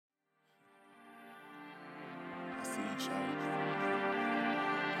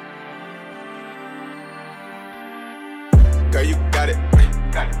Girl, you got it.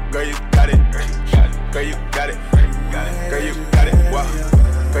 Girl, you got it. Girl, you got it. Girl, you got it.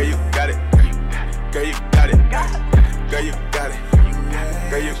 Wow. Girl, you got it. Girl, you got it. Girl, you got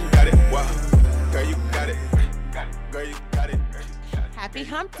it. Girl, you got it. Wow. Girl, you got it. Girl, you got it. Happy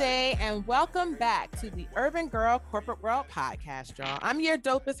Hump Day and welcome back to the Urban Girl Corporate World Podcast, y'all. I'm your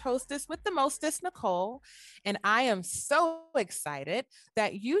dopest hostess with the mostest, Nicole, and I am so excited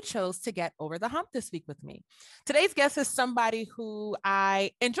that you chose to get over the hump this week with me. Today's guest is somebody who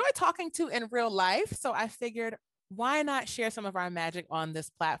I enjoy talking to in real life, so I figured why not share some of our magic on this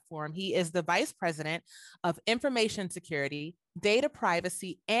platform? He is the Vice President of Information Security, Data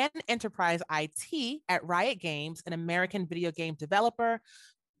Privacy, and Enterprise IT at Riot Games, an American video game developer,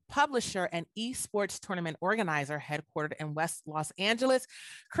 publisher, and esports tournament organizer headquartered in West Los Angeles.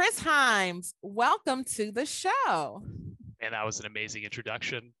 Chris Himes, welcome to the show. And that was an amazing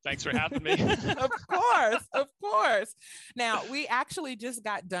introduction. Thanks for having me. Of course. Now, we actually just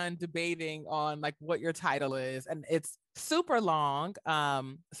got done debating on like what your title is, and it's super long.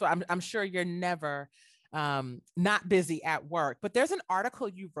 So I'm sure you're never not busy at work, but there's an article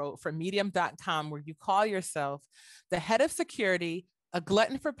you wrote for medium.com where you call yourself the head of security, a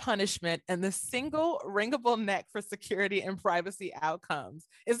glutton for punishment, and the single wringable neck for security and privacy outcomes.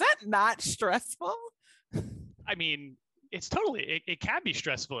 Is that not stressful? I mean, it's totally, it can be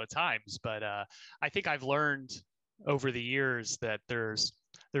stressful at times, but I think I've learned over the years that there's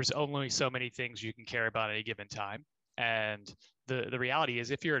only so many things you can care about at any given time. And the reality is,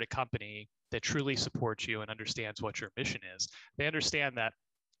 if you're at a company that truly supports you and understands what your mission is, they understand that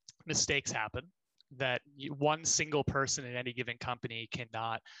mistakes happen, that one single person in any given company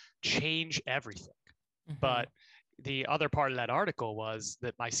cannot change everything. Mm-hmm. But the other part of that article was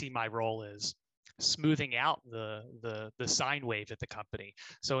that I see my role is smoothing out the sine wave at the company.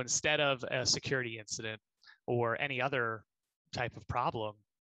 So instead of a security incident or any other type of problem,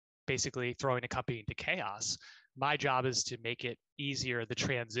 basically throwing a company into chaos, my job is to make it easier, the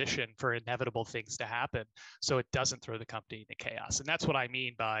transition for inevitable things to happen, so it doesn't throw the company into chaos. And that's what I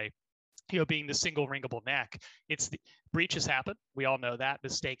mean by, being the single wringable neck. It's the breaches happen. We all know that.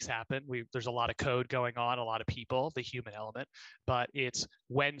 Mistakes happen. There's a lot of code going on, a lot of people, the human element, but it's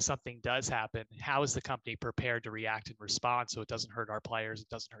when something does happen, how is the company prepared to react and respond so it doesn't hurt our players, it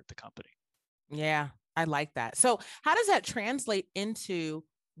doesn't hurt the company. Yeah, I like that. So how does that translate into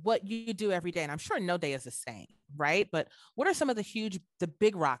what you do every day? And I'm sure no day is the same, right? But what are some of the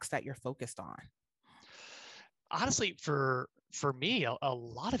big rocks that you're focused on? Honestly, for me, a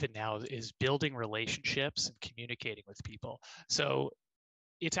lot of it now is building relationships and communicating with people. So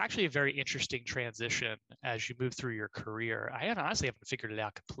it's actually a very interesting transition as you move through your career. I honestly haven't figured it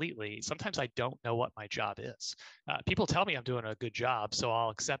out completely. Sometimes I don't know what my job is. People tell me I'm doing a good job, so I'll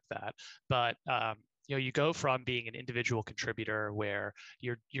accept that. But you go from being an individual contributor where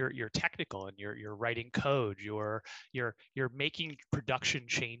you're technical and you're writing code, you're making production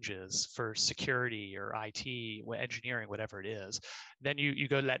changes for security or IT, engineering, whatever it is. Then you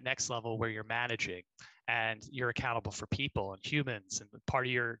go to that next level where you're managing and you're accountable for people and humans. And part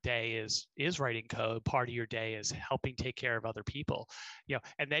of your day is writing code. Part of your day is helping take care of other people.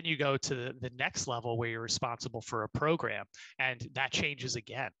 And then you go to the next level where you're responsible for a program, and that changes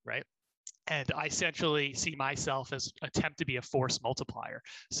again, right? And I essentially see myself as attempt to be a force multiplier.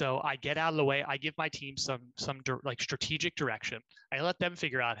 So I get out of the way. I give my team some strategic direction. I let them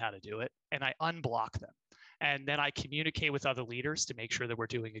figure out how to do it, and I unblock them. And then I communicate with other leaders to make sure that we're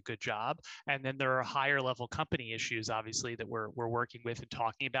doing a good job. And then there are higher level company issues, obviously, that we're working with and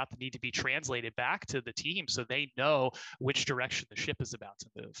talking about that need to be translated back to the team so they know which direction the ship is about to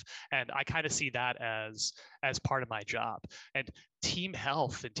move. And I kind of see that as part of my job. And team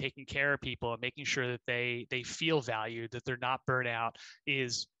health and taking care of people and making sure that they feel valued, that they're not burnt out,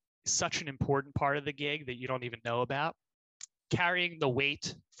 is such an important part of the gig that you don't even know about. Carrying the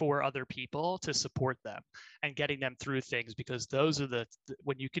weight for other people to support them and getting them through things, because those are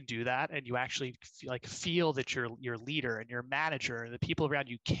when you can do that and you actually feel that your leader and your manager and the people around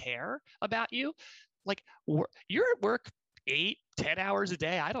you care about you, like you're at work 8-10 hours a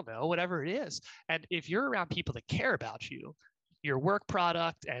day, I don't know, whatever it is. And if you're around people that care about you, your work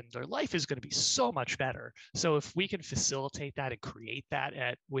product and their life is going to be so much better. So if we can facilitate that and create that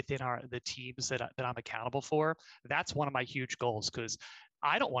within the teams that I'm accountable for, that's one of my huge goals, because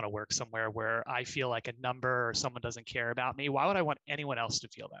I don't want to work somewhere where I feel like a number or someone doesn't care about me. Why would I want anyone else to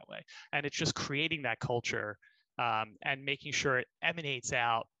feel that way? And it's just creating that culture and making sure it emanates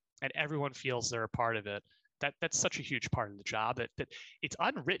out and everyone feels they're a part of it. that's such a huge part of the job that it's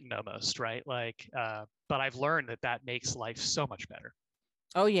unwritten almost, right? Like, but I've learned that makes life so much better.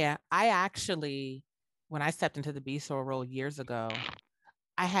 Oh yeah. I actually, when I stepped into the BSOL role years ago,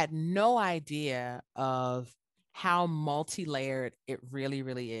 I had no idea of how multi-layered it really,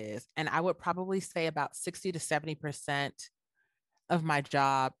 really is. And I would probably say about 60 to 70% of my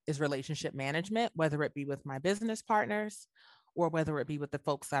job is relationship management, whether it be with my business partners or whether it be with the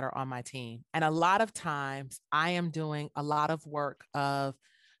folks that are on my team. And a lot of times I am doing a lot of work of,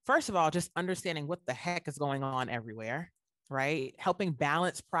 first of all, just understanding what the heck is going on everywhere, right? Helping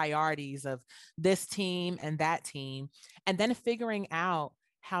balance priorities of this team and that team, and then figuring out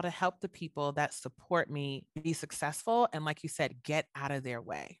how to help the people that support me be successful. And like you said, get out of their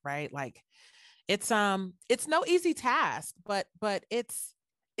way, right? Like it's no easy task, but it's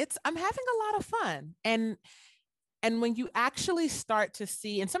I'm having a lot of fun. And when you actually start to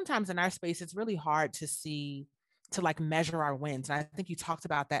see, and sometimes in our space it's really hard to see, to like measure our wins. And I think you talked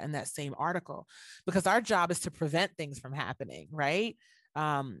about that in that same article, because our job is to prevent things from happening, right?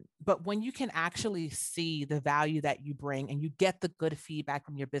 But when you can actually see the value that you bring and you get the good feedback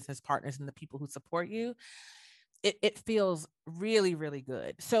from your business partners and the people who support you, it feels really, really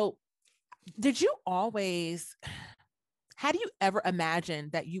good. So did you always, how do you ever imagine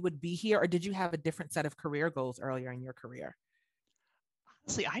that you would be here, or did you have a different set of career goals earlier in your career?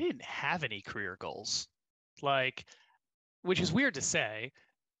 Honestly, I didn't have any career goals, like, which is weird to say.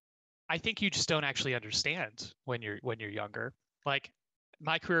 I think you just don't actually understand when you're younger. Like,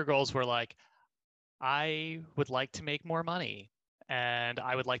 my career goals were like, I would like to make more money and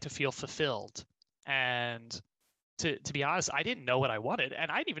I would like to feel fulfilled. And to be honest, I didn't know what I wanted,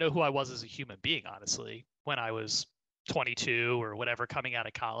 and I didn't even know who I was as a human being, honestly, when I was 22 or whatever, coming out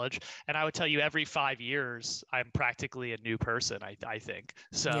of college. And I would tell you, every 5 years, I'm practically a new person, I think.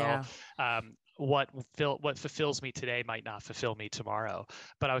 So Yeah. what fulfills me today might not fulfill me tomorrow.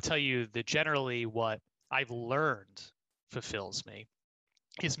 But I would tell you that generally what I've learned fulfills me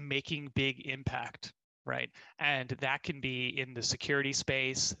is making big impact, right? And that can be in the security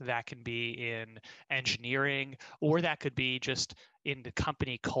space, that can be in engineering, or that could be just in the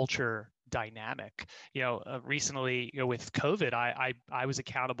company culture dynamic. Recently, with COVID, I was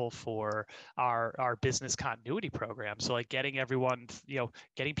accountable for our business continuity program. So like getting everyone,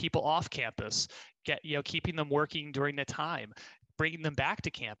 getting people off campus, keeping them working during the time, bringing them back to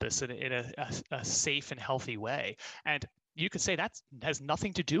campus in a safe and healthy way. And you could say that has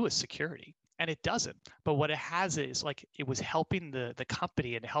nothing to do with security, and it doesn't. But what it has is, like, it was helping the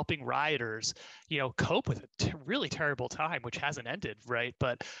company and helping rioters, cope with a really terrible time, which hasn't ended, right?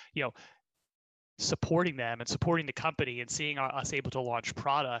 But supporting them and supporting the company and seeing us able to launch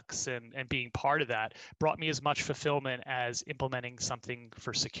products and being part of that brought me as much fulfillment as implementing something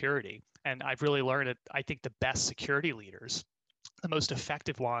for security. And I've really learned that I think the best security leaders, the most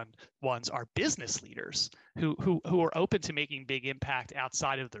effective ones, are business leaders who are open to making big impact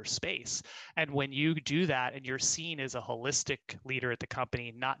outside of their space. And when you do that and you're seen as a holistic leader at the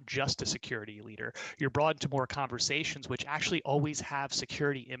company, not just a security leader, you're brought into more conversations which actually always have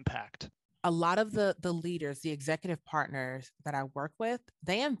security impact. A lot of the leaders, the executive partners that I work with,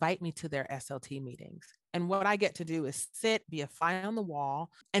 they invite me to their SLT meetings. And what I get to do is sit, be a fly on the wall,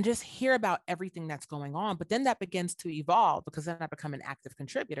 and just hear about everything that's going on. But then that begins to evolve, because then I become an active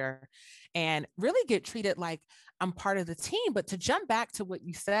contributor and really get treated like I'm part of the team. But to jump back to what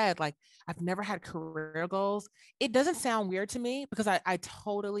you said, like, I've never had career goals, it doesn't sound weird to me, because I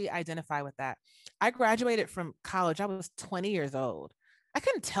totally identify with that. I graduated from college, I was 20 years old. I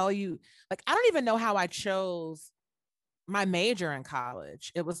couldn't tell you, like, I don't even know how I chose my major in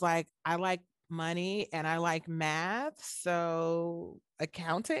college. It was like, I like money and I like math, so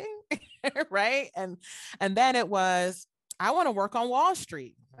accounting, right? And then it was, I want to work on Wall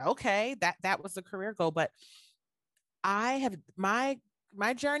Street. Okay, that was the career goal. But I have my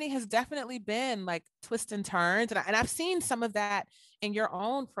journey has definitely been like twists and turns. And I've seen some of that in your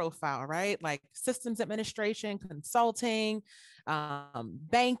own profile, right? Like systems administration, consulting,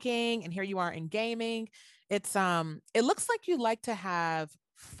 banking, and here you are in gaming. It looks like you like to have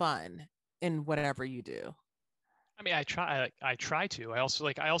fun in whatever you do. I mean, I try to. I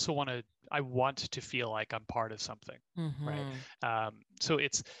also want to feel like I'm part of something, right? Mm-hmm. So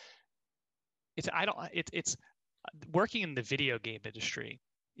I don't, it's working in the video game industry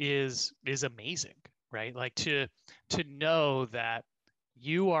is amazing, right? Like, to know that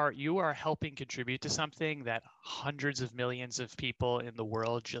you are helping contribute to something that hundreds of millions of people in the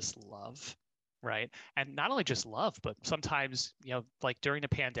world just love, right? And not only just love, but sometimes, like during the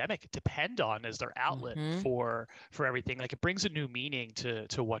pandemic, depend on as their outlet Mm-hmm. for everything. Like, it brings a new meaning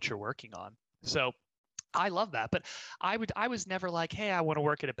to what you're working on. So I love that. But I was never like, hey, I want to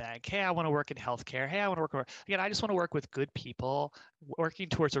work at a bank. Hey, I want to work in healthcare. Hey, I want to work. Again, I just want to work with good people, working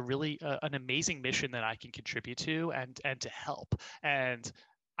towards a really an amazing mission that I can contribute to and to help. And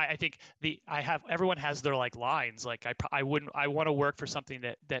I think everyone has their like lines. Like I want to work for something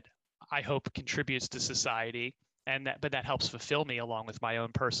that I hope contributes to society, but that helps fulfill me along with my own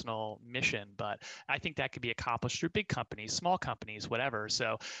personal mission. But I think that could be accomplished through big companies, small companies, whatever.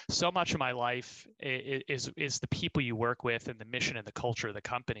 So much of my life is the people you work with and the mission and the culture of the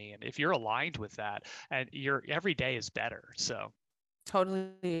company. And if you're aligned with that, and your every day is better. So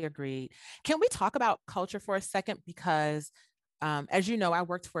totally agreed. Can we talk about culture for a second? Because as you know, I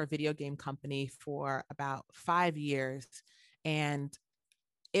worked for a video game company for about 5 years, and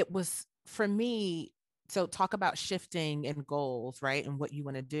it was for me. So talk about shifting and goals, right? And what you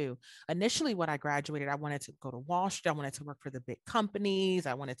want to do. Initially, when I graduated, I wanted to go to Wall Street. I wanted to work for the big companies.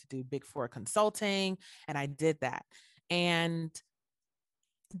 I wanted to do Big Four consulting, and I did that. And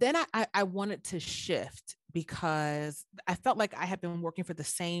then I wanted to shift because I felt like I had been working for the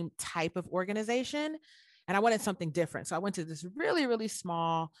same type of organization, and I wanted something different. So I went to this really, really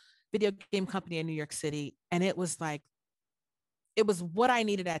small video game company in New York City, and it was like, it was what I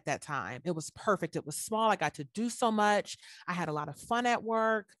needed at that time. It was perfect. It was small. I got to do so much. I had a lot of fun at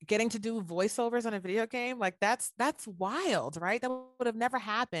work. Getting to do voiceovers on a video game, like that's wild, right? That would have never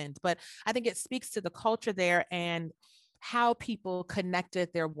happened. But I think it speaks to the culture there and how people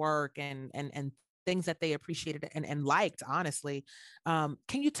connected their work and things that they appreciated and liked, honestly. Can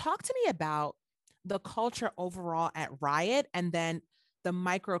you talk to me about the culture overall at Riot, and then the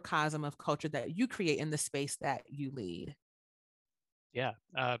microcosm of culture that you create in the space that you lead? yeah,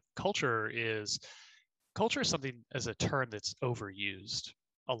 culture is something as a term that's overused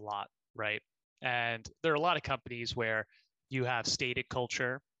a lot, right? And there are a lot of companies where you have stated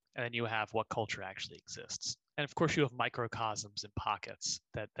culture and then you have what culture actually exists. And of course, you have microcosms and pockets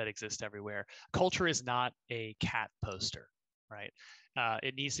that exist everywhere. Culture is not a cat poster, right?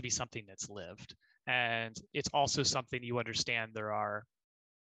 It needs to be something that's lived. And it's also something you understand there are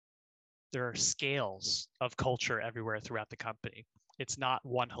scales of culture everywhere throughout the company. It's not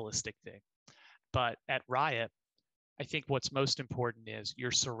one holistic thing. But at Riot, I think what's most important is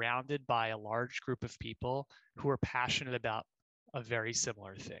you're surrounded by a large group of people who are passionate about a very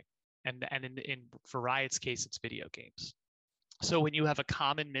similar thing. And for Riot's case, it's video games. So when you have a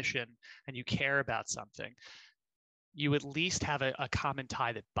common mission and you care about something, you at least have a common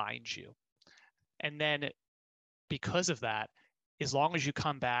tie that binds you. And then because of that, as long as you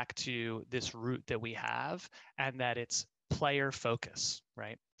come back to this root that we have and that it's player focus,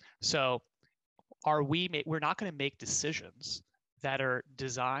 right? So we're not going to make decisions that are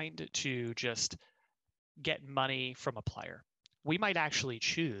designed to just get money from a player. We might actually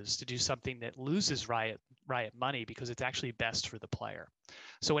choose to do something that loses Riot money because it's actually best for the player.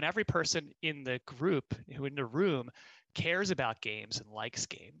 So when every person in the group, who in the room, cares about games and likes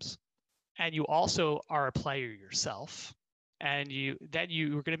games, and you also are a player yourself, and you're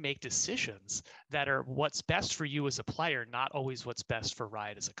going to make decisions that are what's best for you as a player, not always what's best for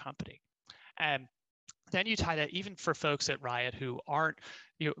Riot as a company. And then you tie that even for folks at Riot who aren't,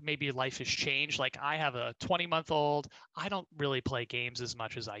 maybe life has changed. Like I have a 20-month-old. I don't really play games as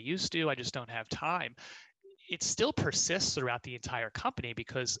much as I used to. I just don't have time. It still persists throughout the entire company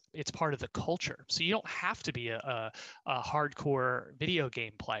because it's part of the culture. So you don't have to be a hardcore video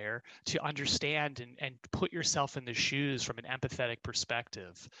game player to understand and put yourself in the shoes from an empathetic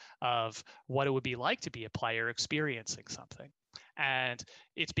perspective of what it would be like to be a player experiencing something. And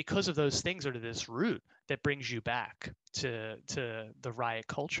it's because of those things that are this root that brings you back to the Riot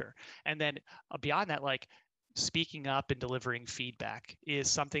culture. And then beyond that, like speaking up and delivering feedback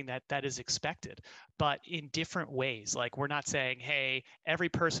is something that is expected, but in different ways. Like we're not saying, hey, every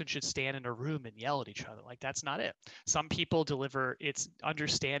person should stand in a room and yell at each other. Like that's not it. Some people deliver, it's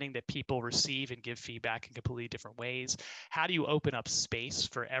understanding that people receive and give feedback in completely different ways. How do you open up space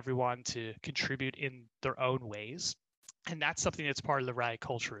for everyone to contribute in their own ways? And that's something that's part of the Riot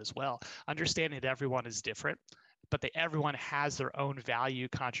culture as well. Understanding that everyone is different, but that everyone has their own value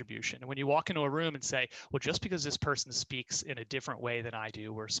contribution. And when you walk into a room and say, well, just because this person speaks in a different way than I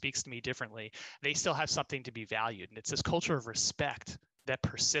do or speaks to me differently, they still have something to be valued. And it's this culture of respect that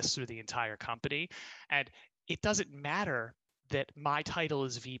persists through the entire company. And it doesn't matter that my title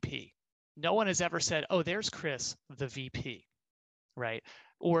is VP. No one has ever said, oh, there's Chris, the VP, right?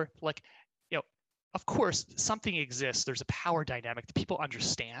 Or like, of course, something exists. There's a power dynamic that people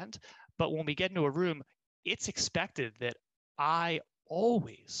understand. But when we get into a room, it's expected that I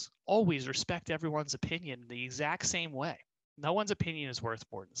always respect everyone's opinion the exact same way. No one's opinion is worth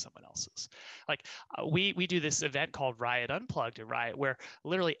more than someone else's. Like we do this event called Riot Unplugged at Riot, where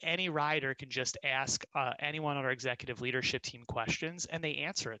literally any rioter can just ask anyone on our executive leadership team questions, and they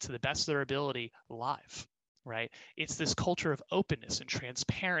answer it to the best of their ability live. Right? It's this culture of openness and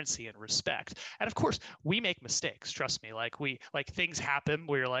transparency and respect. And of course, we make mistakes. Trust me. Like things happen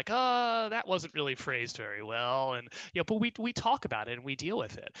where you're like, oh, that wasn't really phrased very well, and but we talk about it and we deal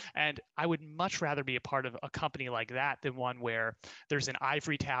with it. And I would much rather be a part of a company like that than one where there's an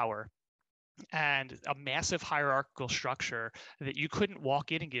ivory tower and a massive hierarchical structure that you couldn't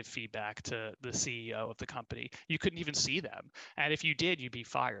walk in and give feedback to the CEO of the company. You couldn't even see them. And if you did, you'd be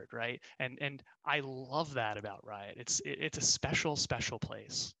fired, right? And I love that about Riot. It's a special, special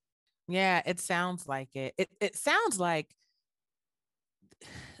place. Yeah, it sounds like it. It sounds like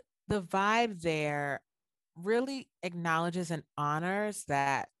the vibe there really acknowledges and honors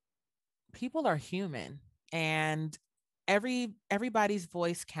that people are human and everybody's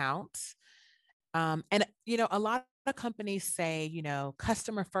voice counts. And a lot of companies say,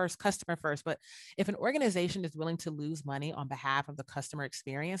 customer first. But if an organization is willing to lose money on behalf of the customer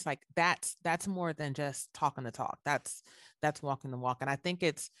experience, like that's more than just talking the talk. That's walking the walk. And I think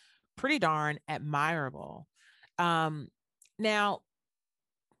it's pretty darn admirable. Now,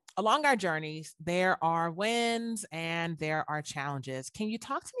 along our journeys, there are wins and there are challenges. Can you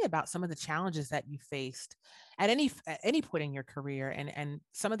talk to me about some of the challenges that you faced at any point in your career, and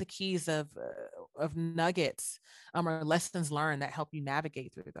some of the keys of nuggets or lessons learned that help you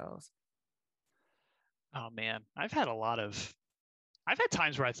navigate through those? Oh man, I've had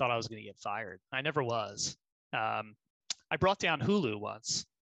times where I thought I was going to get fired. I never was. I brought down Hulu once,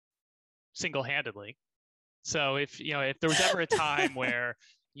 single-handedly. So if there was ever a time where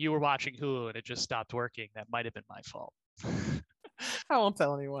you were watching Hulu and it just stopped working, that might have been my fault. I won't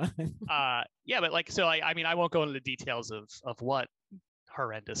tell anyone. Yeah, but I won't go into the details of what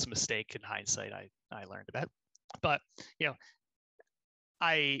horrendous mistake in hindsight I learned about. But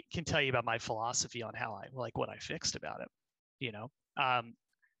I can tell you about my philosophy on how what I fixed about it.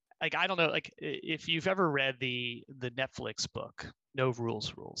 I don't know, if you've ever read the Netflix book, No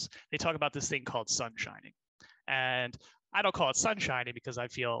Rules Rules, they talk about this thing called sunshining. And I don't call it sunshining because I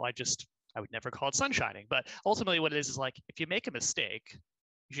feel I would never call it sunshining. But ultimately what it is like, if you make a mistake,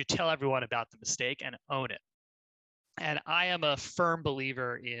 you should tell everyone about the mistake and own it. And I am a firm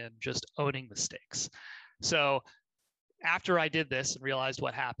believer in just owning mistakes. So after I did this and realized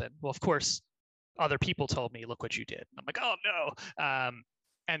what happened, well, of course, other people told me, look what you did. And I'm like, oh no.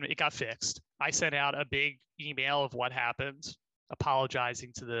 And it got fixed. I sent out a big email of what happened,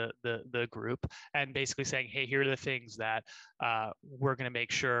 apologizing to the group and basically saying, hey, here are the things that I'm going to make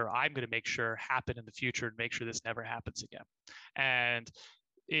sure happen in the future and make sure this never happens again. And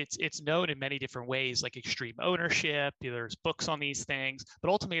it's known in many different ways, like extreme ownership. There's books on these things, but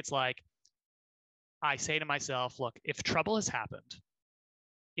ultimately it's like, I say to myself, look, if trouble has happened,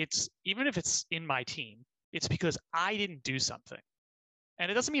 even if it's in my team, it's because I didn't do something. And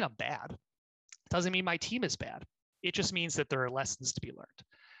it doesn't mean I'm bad. It doesn't mean my team is bad. It just means that there are lessons to be learned.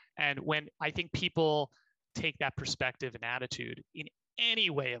 And when I think people take that perspective and attitude in any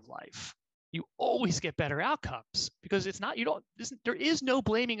way of life, you always get better outcomes, because there is no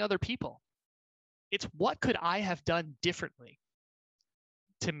blaming other people. It's what could I have done differently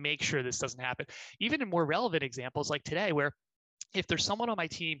to make sure this doesn't happen. Even in more relevant examples like today, where if there's someone on my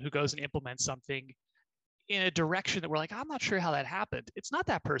team who goes and implements something in a direction that we're like, I'm not sure how that happened, it's not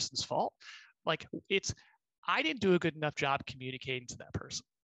that person's fault. I didn't do a good enough job communicating to that person.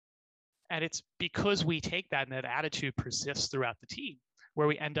 And it's because we take that and that attitude persists throughout the team, where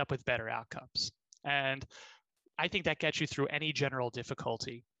we end up with better outcomes. And I think that gets you through any general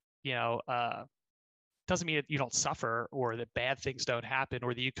difficulty. Doesn't mean that you don't suffer or that bad things don't happen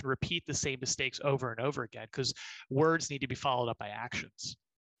or that you can repeat the same mistakes over and over again, because words need to be followed up by actions.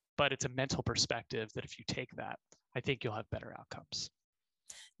 But it's a mental perspective that if you take that, I think you'll have better outcomes.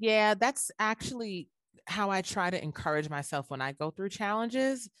 Yeah, that's actually how I try to encourage myself when I go through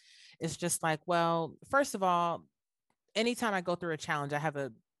challenges. It's just like, well, first of all, anytime I go through a challenge, I have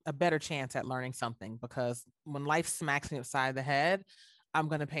a better chance at learning something, because when life smacks me upside the head, I'm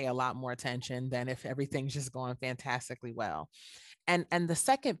going to pay a lot more attention than if everything's just going fantastically well. And the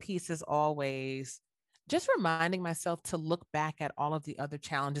second piece is always just reminding myself to look back at all of the other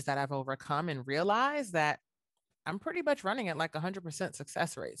challenges that I've overcome and realize that I'm pretty much running at like 100%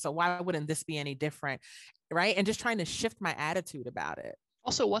 success rate. So why wouldn't this be any different? Right. And just trying to shift my attitude about it.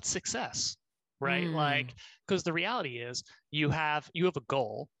 Also, what's success? Right? Because the reality is you have a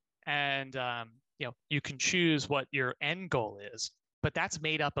goal, and you can choose what your end goal is. but that's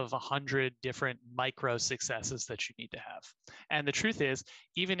made up of 100 different micro successes that you need to have. And the truth is,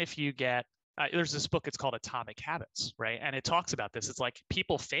 even if you get there's this book, it's called Atomic Habits, right? And it talks about this. It's like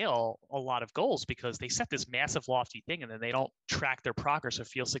people fail a lot of goals because they set this massive lofty thing and then they don't track their progress or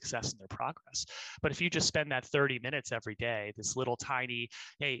feel success in their progress. But if you just spend that 30 minutes every day, this little tiny,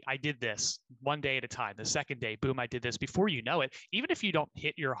 hey, I did this one day at a time. The second day, boom, I did this. Before you know it, even if you don't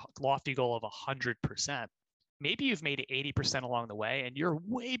hit your lofty goal of 100%, maybe you've made it 80% along the way and you're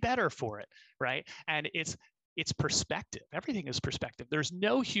way better for it, right? And it's perspective. Everything is perspective. There's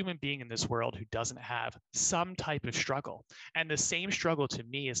no human being in this world who doesn't have some type of struggle. And the same struggle to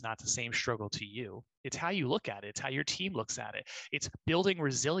me is not the same struggle to you. It's how you look at it. It's how your team looks at it. It's building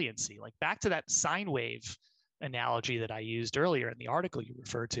resiliency. Like back to that sine wave analogy that I used earlier in the article you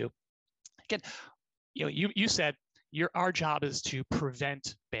referred to. Again, you said our job is to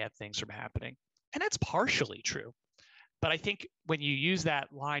prevent bad things from happening. And that's partially true. But I think when you use that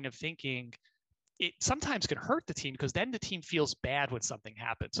line of thinking, it sometimes can hurt the team because then the team feels bad when something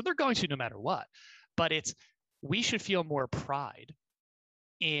happens. So they're going to no matter what. But we should feel more pride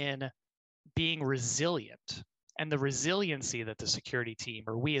in being resilient and the resiliency that the security team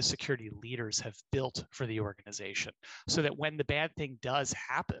or we as security leaders have built for the organization so that when the bad thing does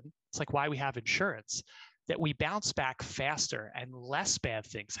happen, it's like why we have insurance, that we bounce back faster and less bad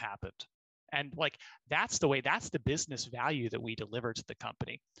things happened. And like, that's the business value that we deliver to the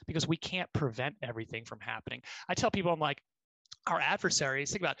company because we can't prevent everything from happening. I tell people, I'm like, our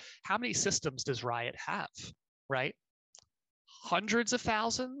adversaries, think about how many systems does Riot have, right? Hundreds of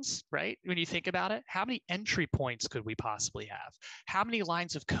thousands, right? When you think about it, how many entry points could we possibly have? How many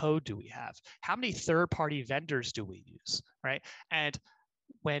lines of code do we have? How many third-party vendors do we use, right? And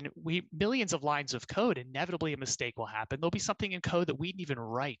when millions of lines of code, inevitably a mistake will happen. There'll be something in code that we didn't even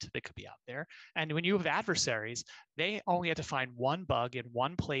write that could be out there. And when you have adversaries, they only have to find one bug in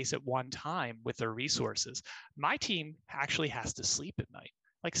one place at one time with their resources. My team actually has to sleep at night.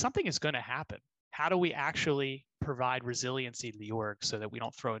 Like something is going to happen. How do we actually provide resiliency to the org so that we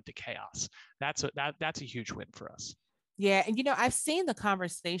don't throw into chaos? That's a huge win for us. Yeah, and I've seen the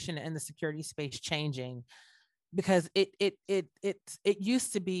conversation in the security space changing. Because it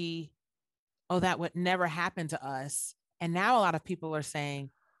used to be, oh, that would never happen to us. And now a lot of people are saying,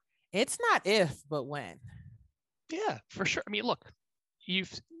 it's not if, but when. Yeah, for sure. I mean, look,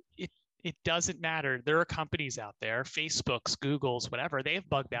 it doesn't matter. There are companies out there, Facebooks, Googles, whatever, they have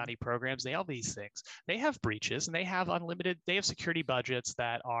bug bounty programs. They have these things. They have breaches and they have security budgets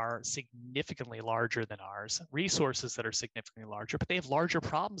that are significantly larger than ours, resources that are significantly larger, but they have larger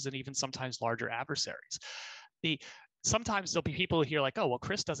problems and even sometimes larger adversaries. Sometimes there'll be people who hear like, oh, well,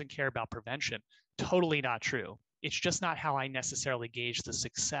 Chris doesn't care about prevention. Totally not true. It's just not how I necessarily gauge the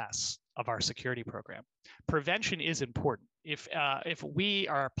success of our security program. Prevention is important. If we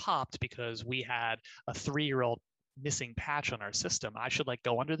are popped because we had a 3-year-old missing patch on our system, I should like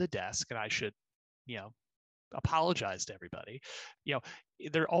go under the desk and I should, apologize to everybody.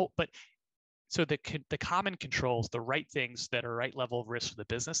 So the common controls, the right things that are right level of risk for the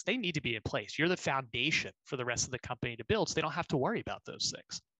business, they need to be in place. You're the foundation for the rest of the company to build, so they don't have to worry about those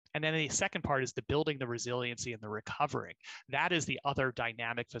things. And then the second part is the building the resiliency and the recovering. That is the other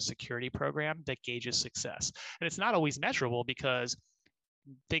dynamic of a security program that gauges success. And it's not always measurable because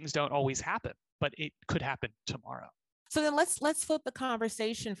things don't always happen, but it could happen tomorrow. So then let's flip the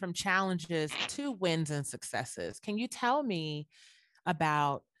conversation from challenges to wins and successes. Can you tell me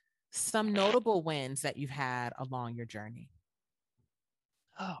about some notable wins that you've had along your journey?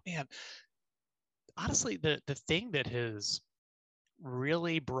 Oh man, honestly, the thing that has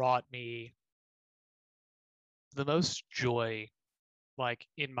really brought me the most joy, like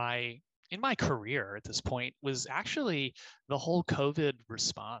in my career at this point, was actually the whole COVID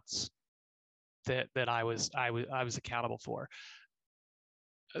response that I was accountable for.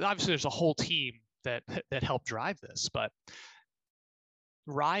 Obviously, there's a whole team that helped drive this, but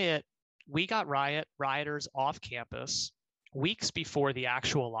we got rioters off campus weeks before the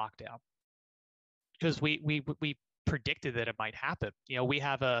actual lockdown because we predicted that it might happen. We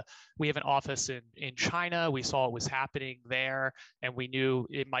have an office in China. We saw it was happening there, and we knew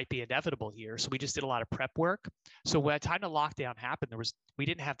it might be inevitable here. So we just did a lot of prep work. So when the time the lockdown happened, we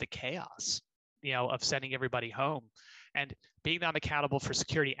didn't have the chaos, of sending everybody home. And being that I'm accountable for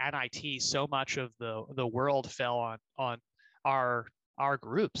security and IT, so much of the world fell on our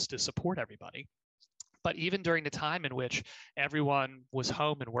groups to support everybody. But even during the time in which everyone was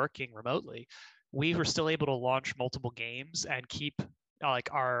home and working remotely, we were still able to launch multiple games and keep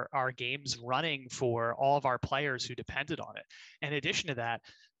our games running for all of our players who depended on it. In addition to that,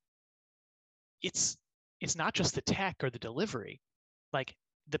 it's not just the tech or the delivery. like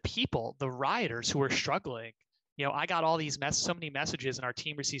the people, the rioters who were struggling, I got all these so many messages, and our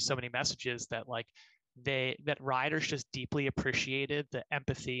team received so many messages that that rioters just deeply appreciated the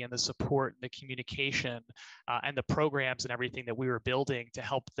empathy and the support and the communication and the programs and everything that we were building to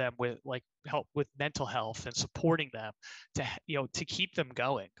help them with help with mental health and supporting them to keep them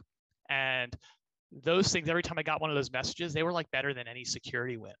going. And those things, every time I got one of those messages, they were like better than any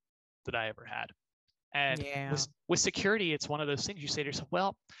security win that I ever had. And with security, it's one of those things you say to yourself,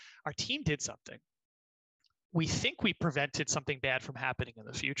 well, our team did something. We think we prevented something bad from happening in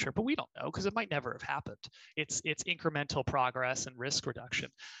the future, but we don't know because it might never have happened. It's incremental progress and risk reduction.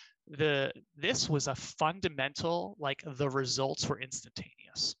 This was a fundamental, the results were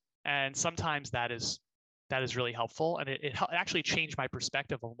instantaneous. And sometimes that is really helpful. And it actually changed my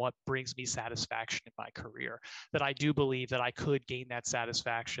perspective on what brings me satisfaction in my career, that I do believe that I could gain that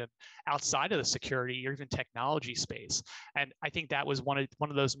satisfaction outside of the security or even technology space. And I think that was one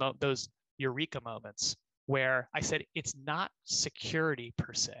of those eureka moments where I said, it's not security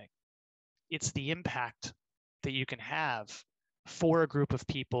per se. It's the impact that you can have for a group of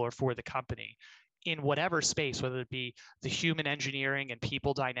people or for the company in whatever space, whether it be the human engineering and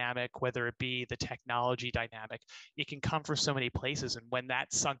people dynamic, whether it be the technology dynamic. It can come from so many places. And when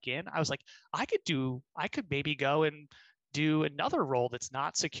that sunk in, I was like, I could maybe go and do another role that's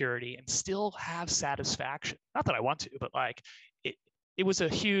not security and still have satisfaction. Not that I want to, but it was a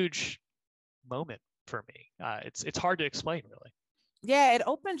huge moment for me. It's hard to explain, really. Yeah, it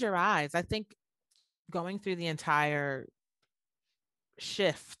opened your eyes. I think going through the entire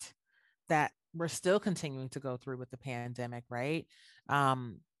shift that we're still continuing to go through with the pandemic, right?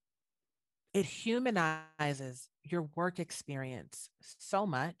 It humanizes your work experience so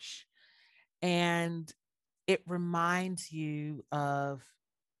much. And it reminds you of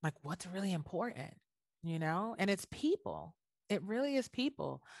what's really important, and it's people. It really is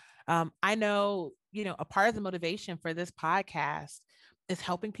people. I know, a part of the motivation for this podcast is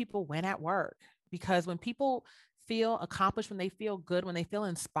helping people win at work, because when people feel accomplished, when they feel good, when they feel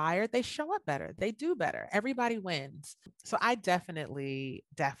inspired, they show up better, they do better, everybody wins. So I definitely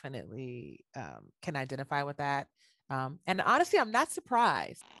can identify with that. And honestly, I'm not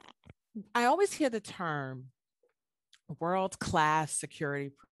surprised. I always hear the term world-class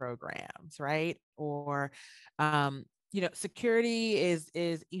security programs, right? Or security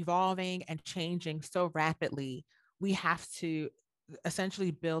is evolving and changing so rapidly. We have to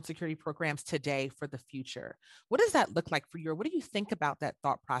essentially build security programs today for the future. What does that look like for you? Or what do you think about that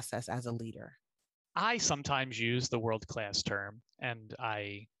thought process as a leader? I sometimes use the world-class term, and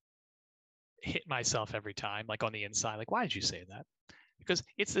I hit myself every time, on the inside, why did you say that? Because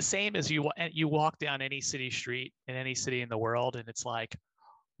it's the same as you walk down any city street in any city in the world, and it's like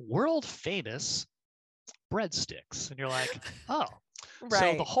world famous breadsticks, and you're like, oh, right.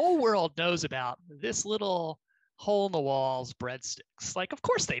 So the whole world knows about this little hole in the walls breadsticks. Of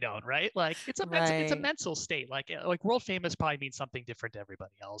course they don't, right? It's a mental state. World famous probably means something different to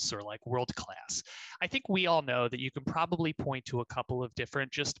everybody else, or world class. I think we all know that you can probably point to a couple of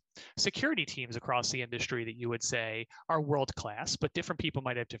different just security teams across the industry that you would say are world class, but different people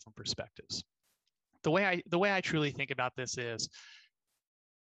might have different perspectives. The way I truly think about this is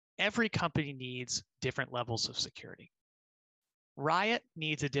every company needs different levels of security. Riot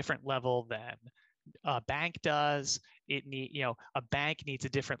needs a different level than a bank does. A bank needs a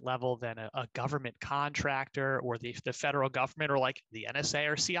different level than a government contractor or the federal government, or the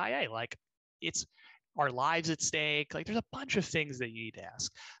NSA or CIA. It's our lives at stake. There's a bunch of things that you need to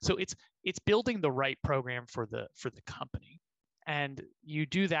ask. So it's building the right program for the company. And you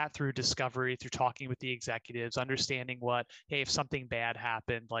do that through discovery, through talking with the executives, understanding if something bad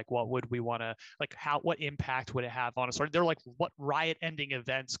happened, what would we want to, what impact would it have on us? Or they're what riot ending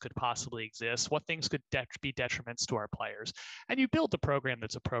events could possibly exist? What things could be detriments to our players? And you build the program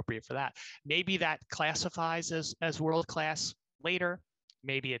that's appropriate for that. Maybe that classifies as world-class later,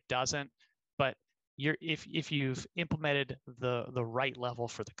 maybe it doesn't, but if you've implemented the right level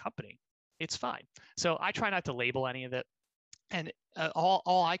for the company, it's fine. So I try not to label any of it. And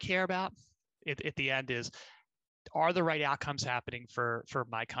all I care about at the end is, are the right outcomes happening for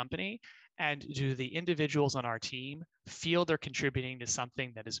my company? And do the individuals on our team feel they're contributing to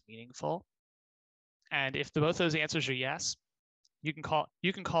something that is meaningful? And if both those answers are yes, you can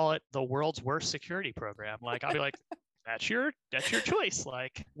call it the world's worst security program. I'll be like, that's your choice.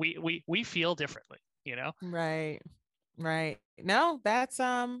 We feel differently, Right. No, that's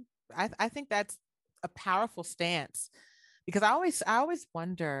I think that's a powerful stance. Because I always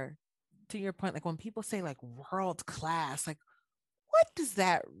wonder, to your point, when people say world class, what does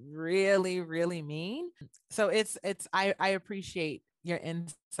that really, really mean? So I appreciate your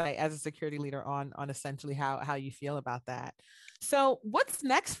insight as a security leader on essentially how you feel about that. So what's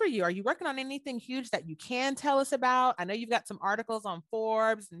next for you? Are you working on anything huge that you can tell us about? I know you've got some articles on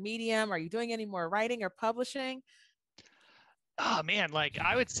Forbes and Medium. Are you doing any more writing or publishing? Oh man, like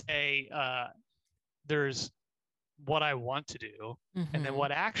I would say there's what I want to do, and then Mm-hmm.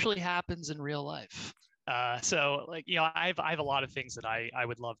 what actually happens in real life. So like, I have a lot of things that I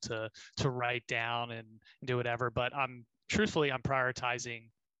would love to write down and do whatever, but I'm prioritizing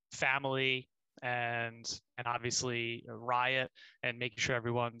family and obviously Riot and making sure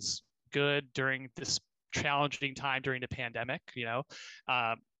everyone's good during this challenging time during the pandemic.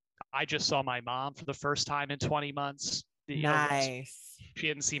 Um, I just saw my mom for the first time in 20 months. Nice. She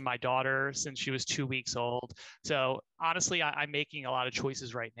hadn't seen my daughter since she was 2 weeks old. So honestly, I'm making a lot of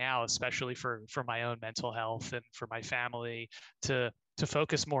choices right now, especially for my own mental health and for my family, to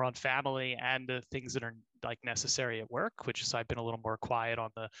focus more on family and the things that are like necessary at work, which is I've been a little more quiet on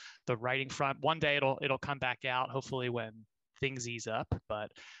the writing front. One day it'll come back out, hopefully when things ease up,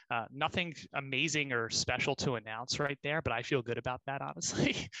 but nothing amazing or special to announce right there. But I feel good about that,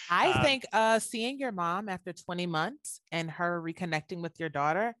 honestly. I think seeing your mom after 20 months and her reconnecting with your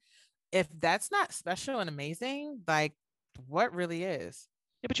daughter, if that's not special and amazing, like what really is?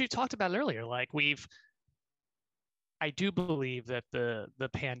 Yeah, but you talked about it earlier. Like I do believe that the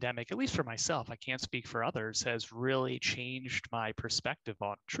pandemic, at least for myself, I can't speak for others, has really changed my perspective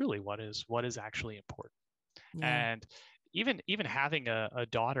on truly what is actually important. Yeah. And even having a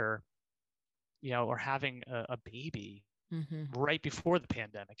daughter, or having a baby Mm-hmm. right before the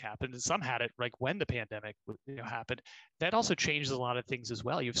pandemic happened, and some had it like when the pandemic happened, that also changes a lot of things as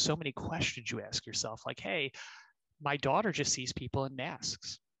well. You have so many questions you ask yourself, like, hey, my daughter just sees people in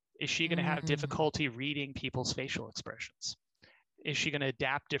masks. Is she going to have Mm. difficulty reading people's facial expressions? Is she going to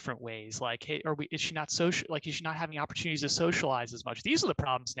adapt different ways? Like, hey, is she not social? Like, is she not having opportunities to socialize as much? These are the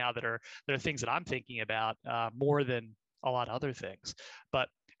problems now that are things that I'm thinking about more than a lot of other things. But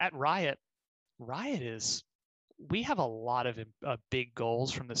at Riot is we have a lot of big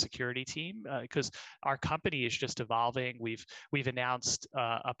goals from the security team because our company is just evolving. We've announced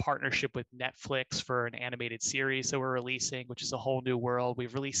a partnership with Netflix for an animated series that we're releasing, which is a whole new world.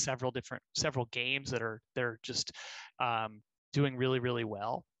 We've released several games that they're just doing really, really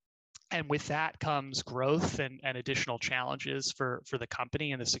well. And with that comes growth and additional challenges for the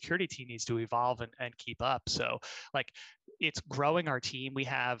company, and the security team needs to evolve and keep up. So like it's growing our team. We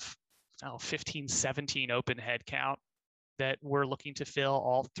have 15, 17 open headcount that we're looking to fill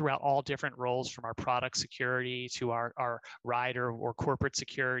all throughout all different roles, from our product security to our rider or corporate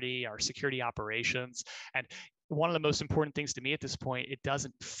security, our security operations. And one of the most important things to me at this point, it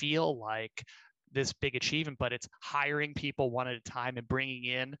doesn't feel like this big achievement, but it's hiring people one at a time and bringing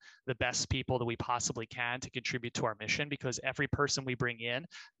in the best people that we possibly can to contribute to our mission, because every person we bring in,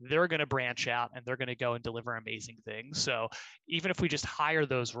 they're going to branch out and they're going to go and deliver amazing things. So even if we just hire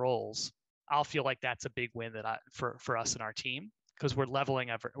those roles, I'll feel like that's a big win for us and our team, because we're leveling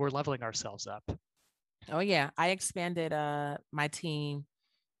ourselves up. Oh yeah, I expanded my team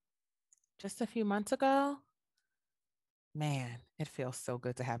just a few months ago. Man, it feels so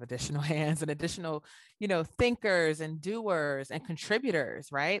good to have additional hands and additional, thinkers and doers and contributors,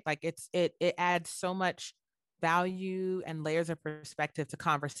 right? Like it adds so much value and layers of perspective to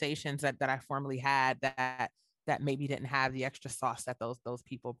conversations that I formerly had that maybe didn't have the extra sauce that those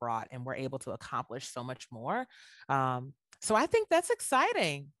people brought, and were able to accomplish so much more. So I think that's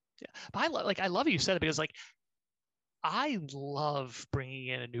exciting. Yeah, but I love you said it, because like I love bringing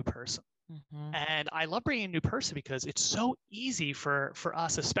in a new person. Mm-hmm. And I love bringing a new person because it's so easy for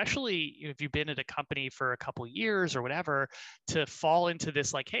us, especially if you've been at a company for a couple of years or whatever, to fall into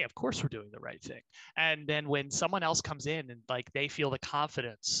this like, hey, of course we're doing the right thing. And then when someone else comes in and like they feel the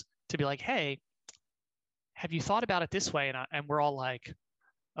confidence to be like, hey, have you thought about it this way? And we're all like,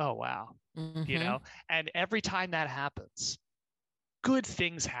 oh, wow. Mm-hmm. And every time that happens, good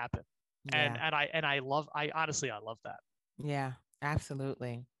things happen. Yeah. I honestly love that. Yeah,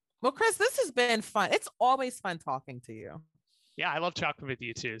 absolutely. Well, Chris, this has been fun. It's always fun talking to you. Yeah, I love talking with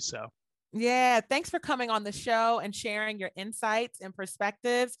you too. So yeah, thanks for coming on the show and sharing your insights and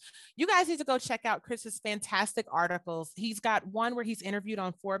perspectives. You guys need to go check out Chris's fantastic articles. He's got one where he's interviewed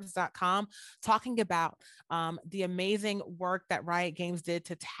on Forbes.com talking about the amazing work that Riot Games did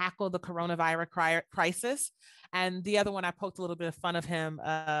to tackle the coronavirus crisis. And the other one, I poked a little bit of fun of him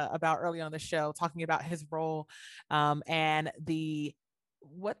about early on the show, talking about his role and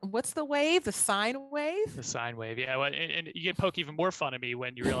what's the wave? The sine wave? The sine wave, yeah. Well, and you get poke even more fun of me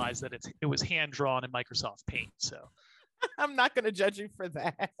when you realize that it was hand drawn in Microsoft Paint. So I'm not going to judge you for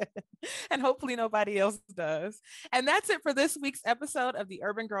that. And hopefully nobody else does. And that's it for this week's episode of the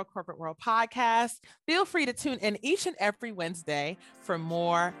Urban Girl Corporate World podcast. Feel free to tune in each and every Wednesday for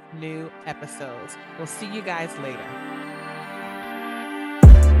more new episodes. We'll see you guys later.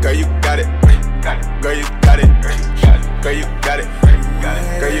 Girl, you got it. Girl, you got it. Girl, you got it.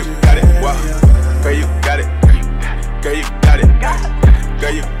 Girl, you got it. Wow. Girl, you got it. Girl, you got it.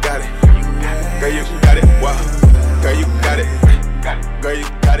 Girl, you got it. Girl, you got it. Wow. Girl, you got it. Girl,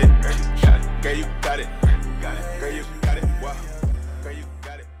 you